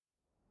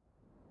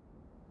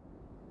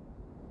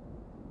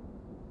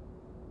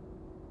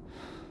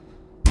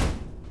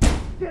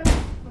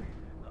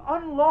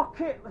Unlock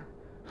it!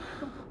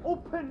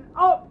 Open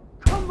up!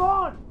 Come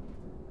on!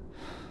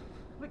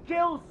 The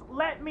gills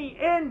let me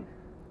in!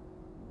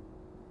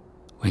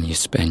 When you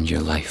spend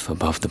your life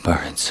above the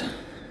birds,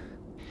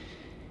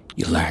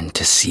 you learn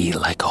to see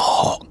like a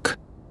hawk.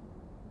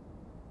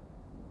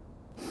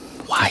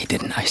 Why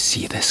didn't I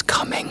see this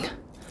coming?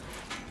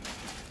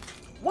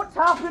 What's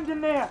happened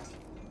in there?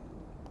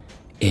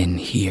 In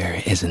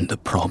here isn't the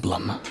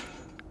problem.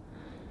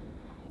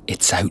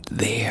 It's out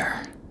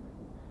there.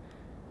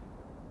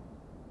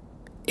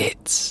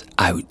 It's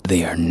out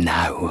there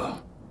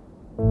now.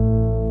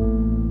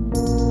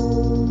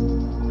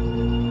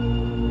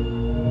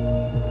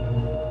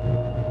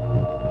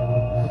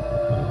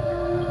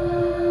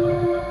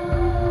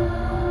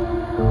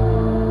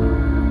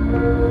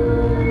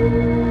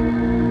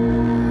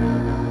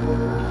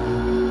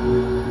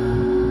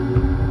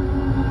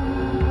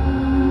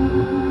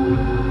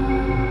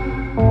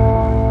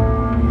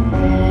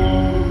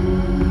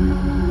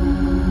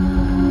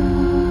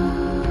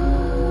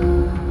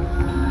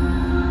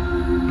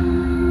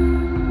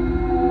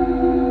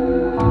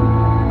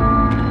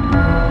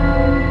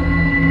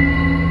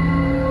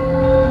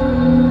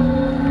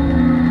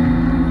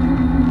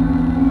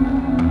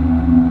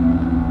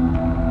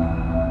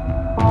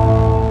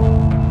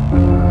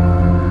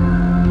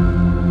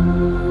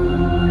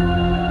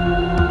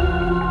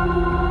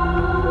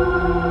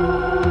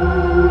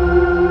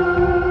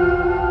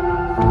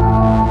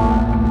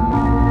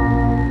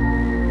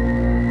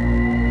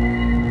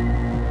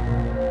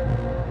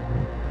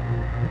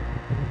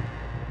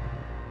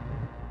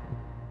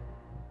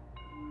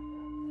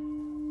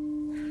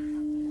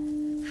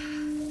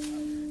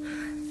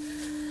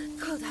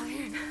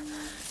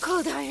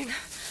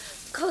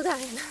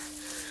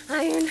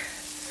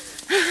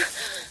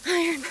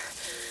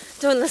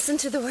 Don't listen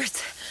to the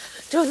words.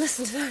 Don't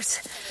listen to the words.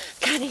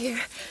 I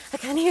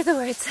can't hear the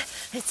words.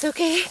 It's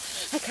okay.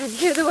 I can't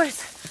hear the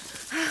words.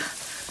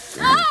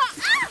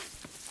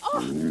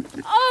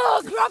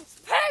 Oh,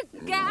 Grub's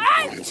pig, get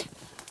out!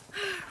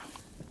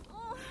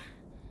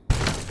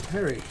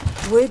 Harry.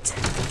 Wood.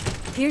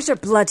 Here's your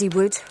bloody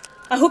wood.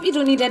 I hope you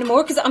don't need any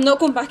more, because I'm not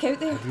going back out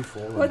there.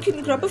 Why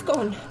couldn't Grub have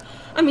gone?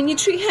 I mean, you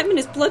treat him and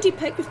his bloody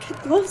pig with kid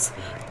gloves.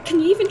 Can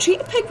you even treat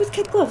a pig with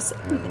kid gloves?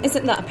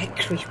 Isn't that a bit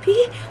creepy?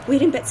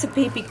 Wearing bits of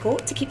baby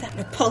goat to keep that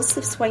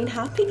repulsive swine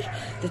happy?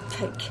 The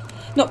pig.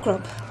 Not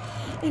Grub.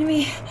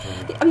 Anyway,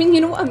 I mean, you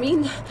know what I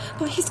mean.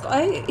 But he's got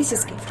out. He's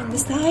escaped from the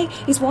sty.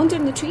 He's wandered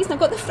in the trees and I've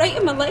got the fright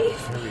of my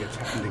life. Harry, it's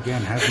happened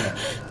again, hasn't it?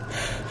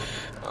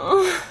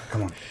 Oh.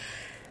 Come on.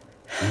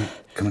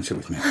 Come and sit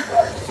with me.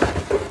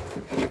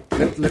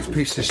 Let's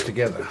piece this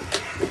together.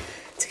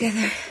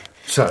 Together.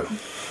 So,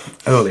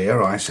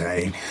 earlier I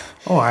say,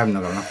 I haven't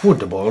got enough wood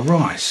to boil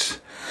rice.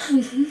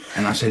 Mm-hmm.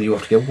 And I said, you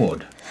have to get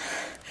wood.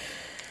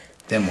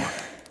 Then what?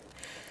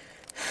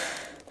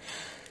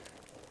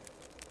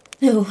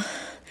 No.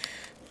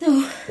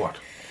 What?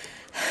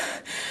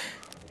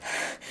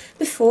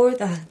 Before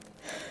that.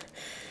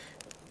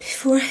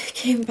 Before I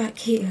came back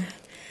here.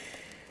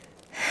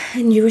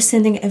 And you were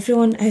sending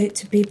everyone out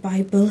to be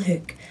by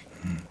Bullhook.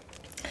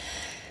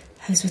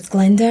 I was with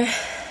Glenda,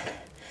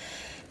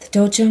 the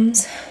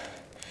Dodgems.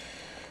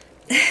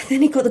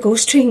 Then he got the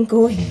ghost train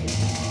going.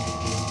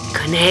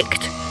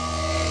 Connect.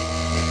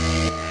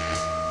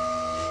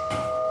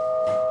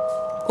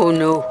 Oh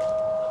no.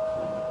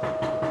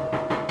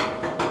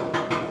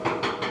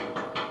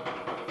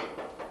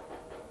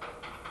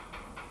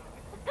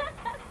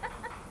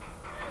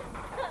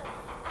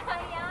 I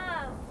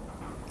am.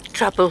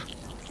 Trouble.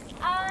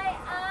 I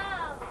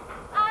am.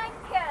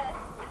 Angus.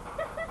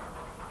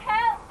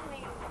 Help me.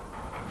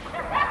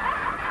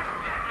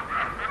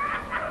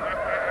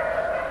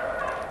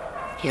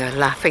 You're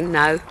laughing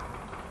now,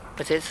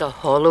 but it's a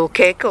hollow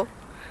cackle,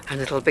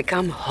 and it'll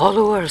become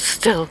hollower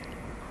still.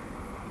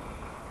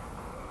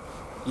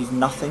 You've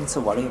nothing to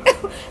worry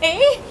about.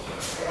 Eh?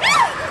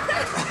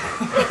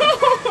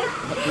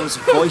 Those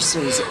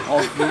voices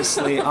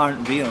obviously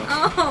aren't real.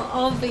 Oh,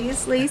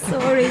 obviously,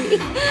 sorry.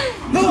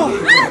 No!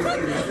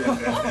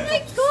 Oh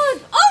my god!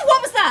 Oh,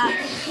 what was that?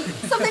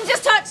 Something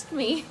just touched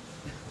me.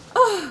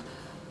 Oh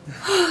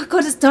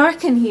god, it's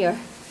dark in here.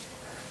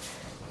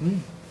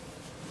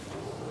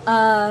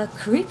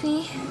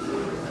 Creepy.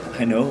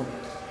 I know.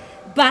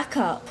 Back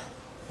up.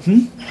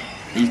 You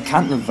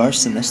can't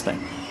reverse in this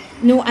thing.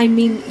 No, I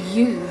mean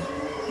you.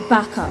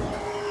 Back up.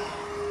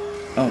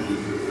 Oh.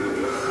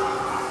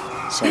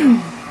 Sorry.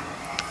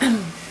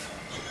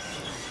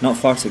 Not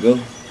far to go.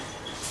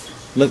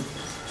 Look.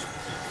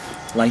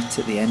 Light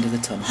at the end of the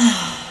tunnel.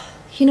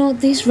 You know,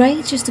 these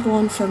rides used to go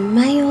on for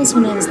miles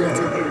when I was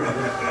little.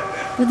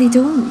 But they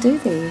don't, do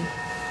they?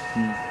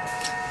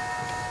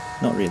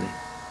 Not really.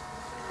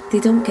 They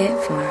don't get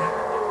far.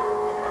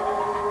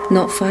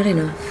 Not far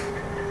enough.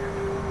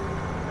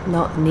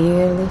 Not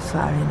nearly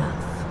far enough.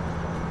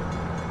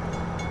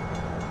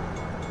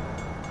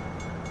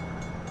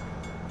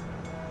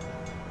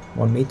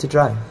 Want me to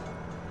drive?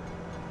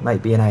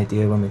 Might be an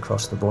idea when we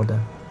cross the border.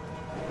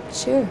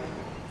 Sure.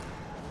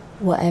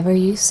 Whatever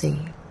you say.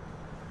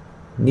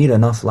 Near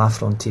enough La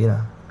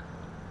Frontera.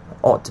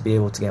 Ought to be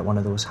able to get one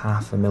of those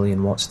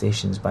 500,000 watt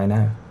stations by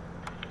now.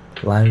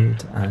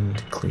 Loud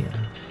and clear.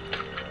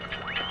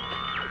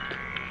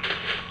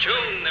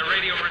 Tune the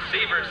radio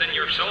receivers in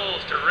your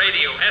souls to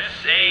Radio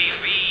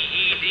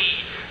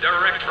SAVED,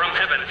 direct from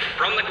heaven,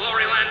 from the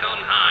glory land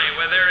on high,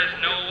 where there is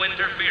no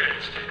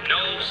interference,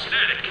 no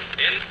static.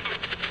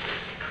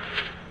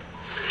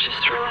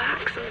 Just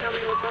relax and tell me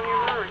what's on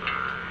your mind.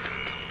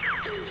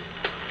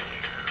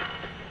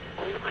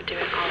 I do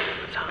it all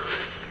the time.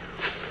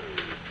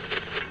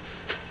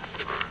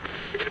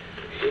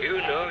 You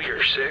know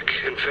you're sick,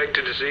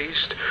 infected,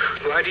 diseased.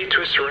 Why do you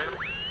twist around?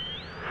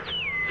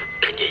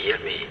 Can you hear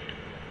me?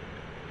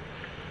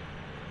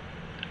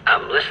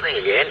 I'm listening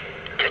again.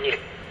 Can you?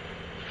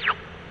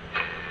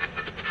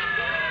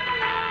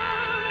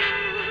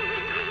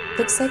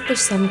 Looks like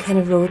there's some kind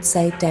of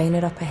roadside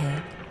diner up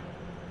ahead.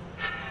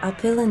 I'll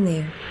pull in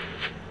there.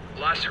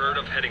 Last heard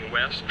of heading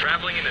west,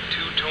 traveling in a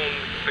two-tone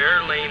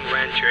Fairlane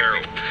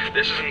Ranchero.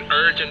 This is an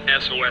urgent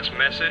SOS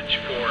message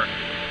for...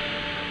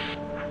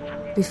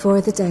 Before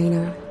the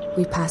diner,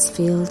 we pass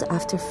field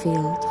after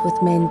field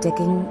with men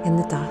digging in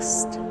the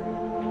dust.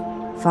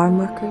 Farm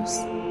workers,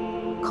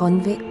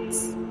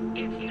 convicts.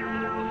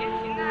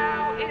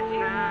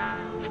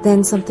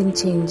 Then something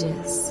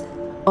changes.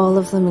 All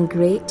of them in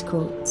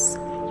greatcoats.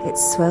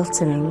 It's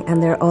sweltering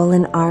and they're all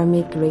in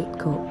army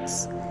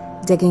greatcoats,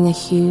 digging a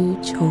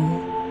huge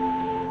hole.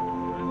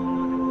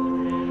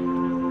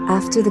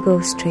 After the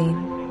ghost train,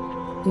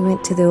 we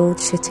went to the old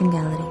shooting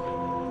gallery.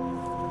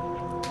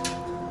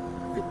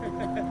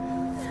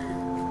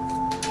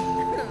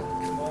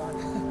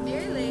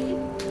 Nearly.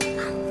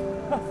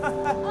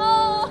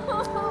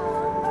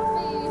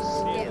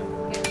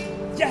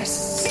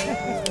 Yes!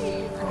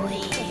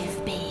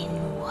 We've been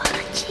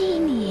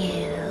watching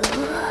you.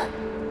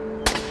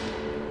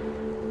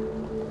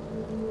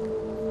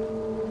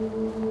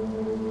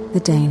 The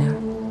diner.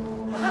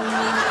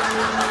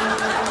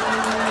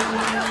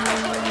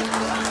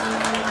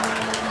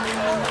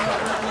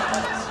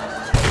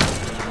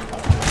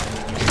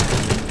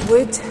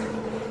 Wood.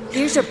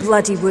 Here's your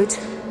bloody wood.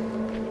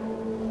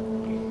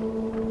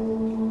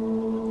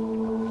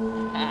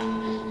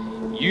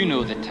 You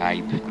know the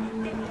type.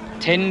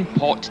 Tin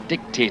pot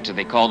dictator,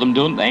 they call them,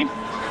 don't they?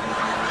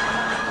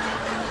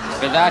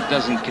 But that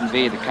doesn't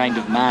convey the kind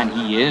of man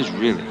he is,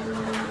 really.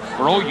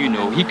 For all you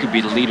know, he could be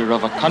the leader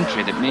of a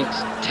country that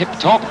makes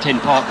tip-top tin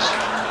pots.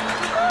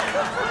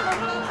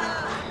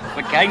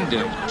 The kind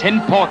of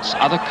tin pots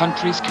other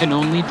countries can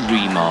only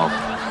dream of.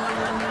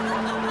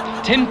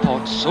 Tin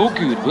pots so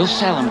good, we'll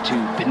sell them to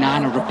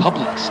banana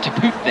republics to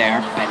put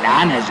their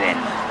bananas in.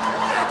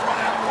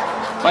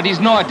 But he's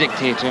not a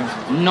dictator,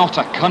 not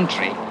a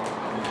country,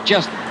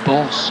 just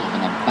boss of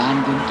an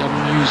abandoned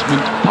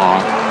amusement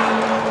park.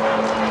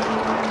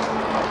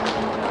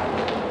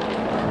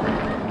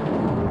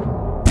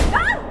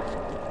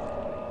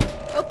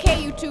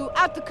 Okay, you two,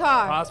 out the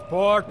car.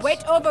 Passport.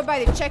 Wait over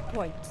by the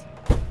checkpoint.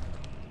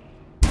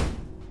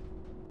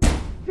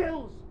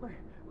 Gills,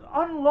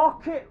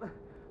 unlock it.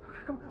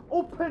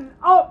 Open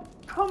up.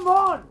 Come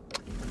on.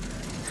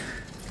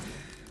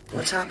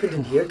 What's happened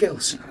in here,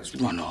 Gills? It's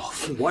run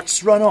off.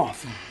 What's run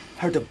off?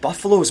 Heard of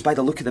buffaloes by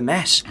the look of the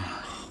mess.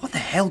 What the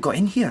hell got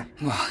in here?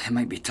 Well, it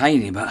might be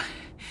tiny, but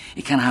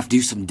it can have to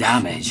do some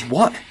damage.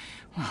 What?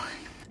 Well,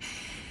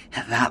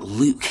 that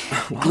look,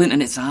 glint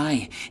in its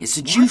eye, it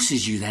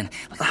seduces you then,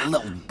 like a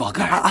little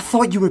bugger. I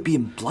thought you were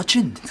being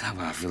bludgeoned.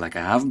 Well, I feel like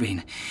I have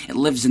been. It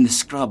lives in the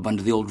scrub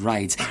under the old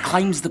rides,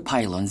 climbs the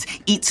pylons,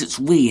 eats its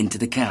way into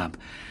the cab.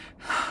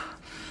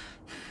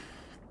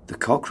 The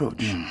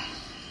cockroach?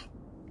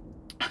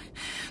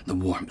 The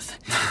warmth.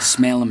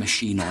 Smell of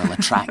machine oil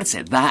attracts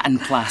it. That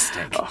and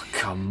plastic. Oh,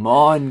 come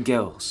on,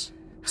 Gills.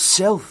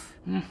 Sylph.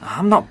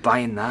 I'm not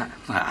buying that.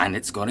 And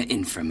it's got it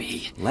in for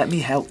me. Let me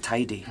help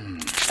tidy.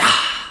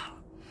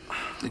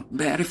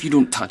 Better if you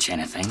don't touch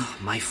anything.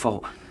 My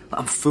fault.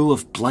 I'm full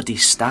of bloody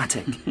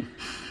static.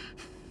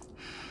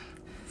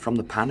 From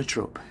the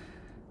Panatrope.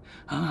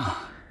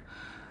 Ah.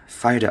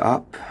 Fired it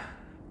up.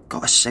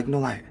 Got a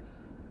signal out.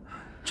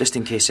 Just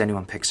in case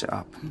anyone picks it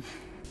up.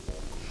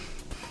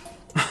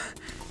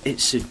 It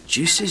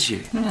seduces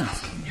you.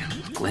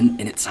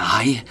 Glint in its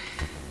eye.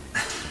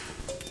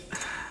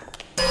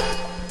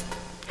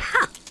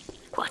 Ha!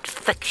 What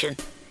fiction.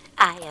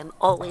 I am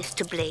always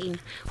to blame,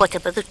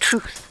 whatever the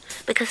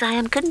truth, because I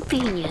am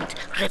convenient,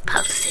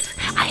 repulsive,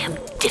 I am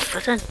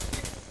different.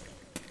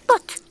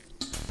 But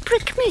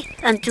prick me,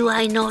 and do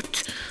I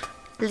not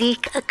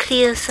leak a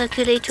clear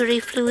circulatory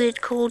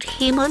fluid called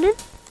hemoglobin?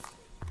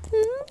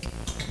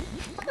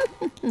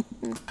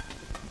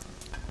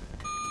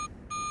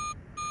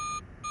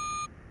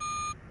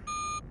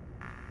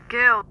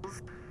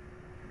 Gills,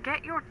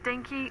 get your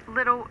dinky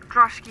little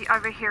drushki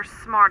over here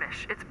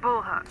smartish. It's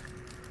Bullhook.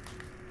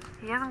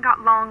 He hasn't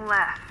got long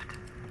left.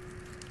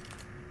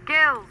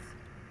 Gills,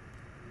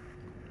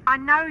 I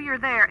know you're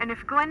there, and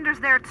if Glender's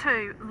there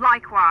too,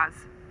 likewise.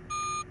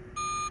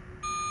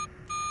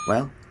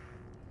 Well?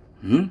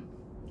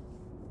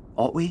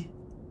 Ought we?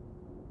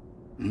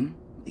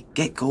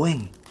 Get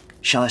going.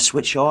 Shall I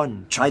switch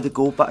on? Try the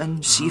go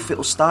button? See if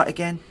it'll start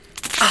again?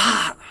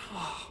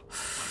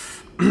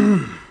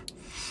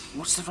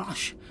 What's the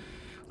rush?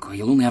 God,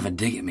 you'll only have a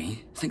dig at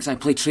me. Thinks I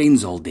play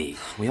trains all day.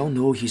 We all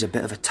know he's a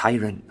bit of a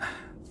tyrant,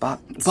 but...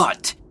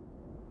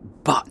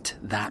 But,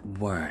 that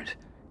word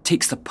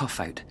takes the puff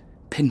out,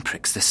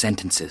 pinpricks the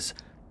sentences,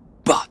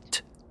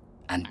 but,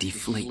 and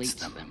deflates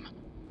them.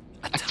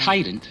 A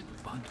tyrant,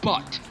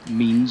 but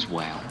means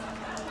well.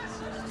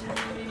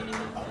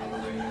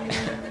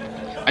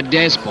 A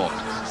despot,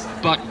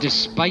 but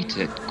despite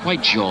it,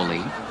 quite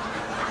jolly.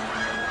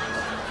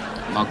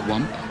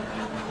 Mugwump,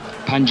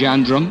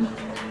 panjandrum,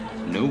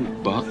 no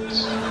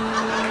buts.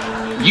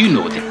 You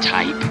know the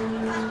type.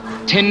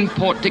 Tin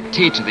pot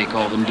dictator they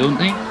call them, don't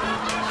they?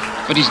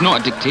 But he's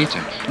not a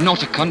dictator,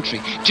 not a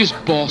country, just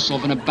boss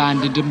of an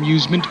abandoned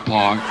amusement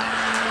park.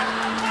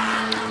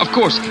 Of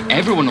course,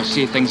 everyone will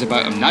say things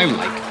about him now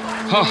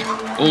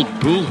like, old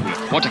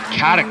bullwhip, what a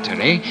character,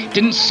 eh?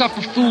 Didn't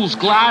suffer fools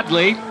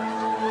gladly.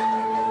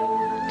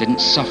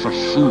 Didn't suffer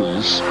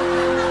fools.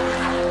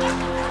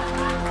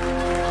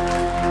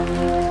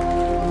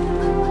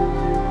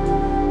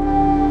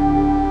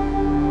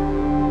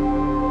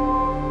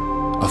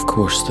 Of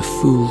course, the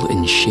fool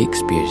in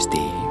Shakespeare's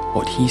day,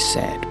 what he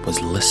said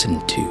was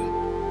listened to.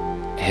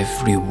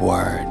 Every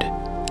word,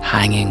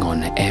 hanging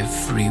on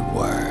every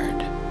word.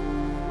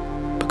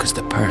 Because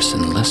the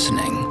person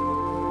listening...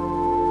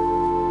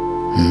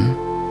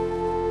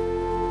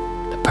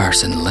 The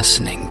person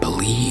listening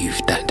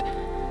believed that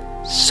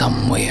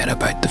somewhere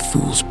about the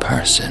fool's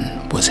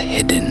person was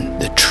hidden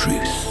the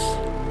truth.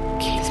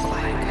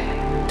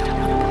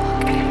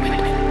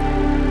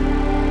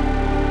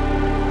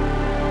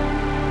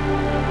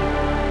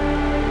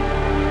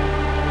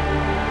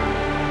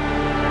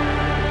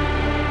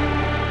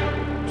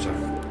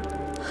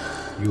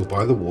 You were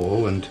by the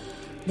wall and...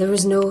 There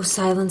was no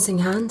silencing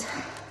hand.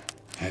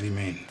 How do you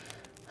mean?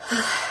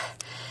 I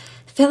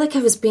felt like I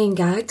was being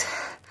gagged,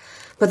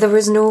 but there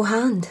was no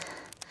hand.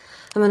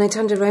 And when I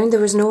turned around, there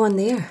was no one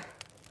there.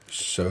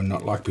 So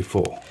not like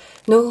before?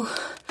 No,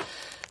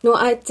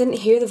 I didn't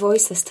hear the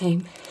voice this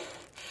time.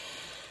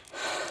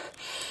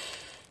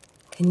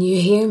 Can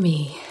you hear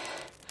me?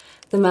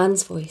 The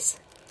man's voice.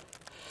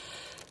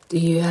 Do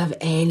you have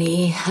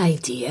any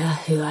idea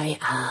who I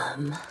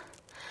am?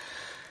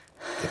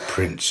 The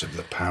prince of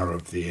the power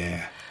of the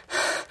air.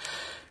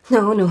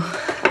 No.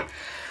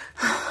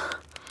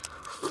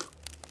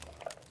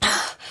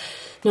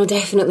 No,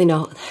 definitely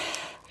not.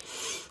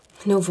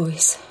 No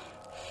voice.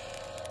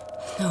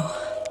 No.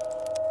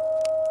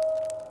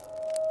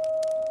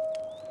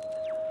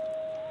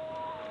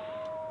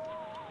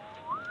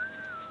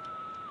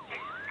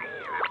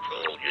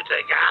 Told you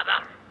to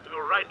gather.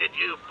 Rounded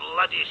you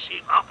bloody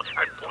sheep up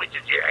and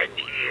pointed you in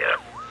here.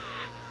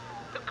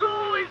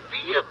 Go and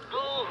be a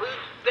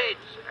bullwhip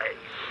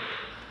bedside.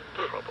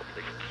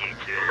 Probably key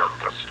to your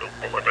crystal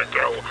bullet a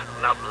girl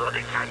in that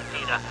bloody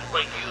cantina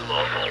where you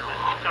lot always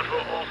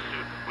scuttle off to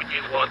when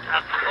you want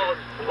a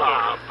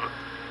conflab.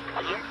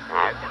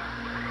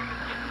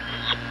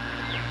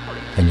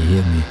 Can you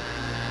hear me?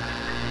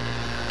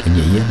 Can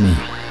you hear me?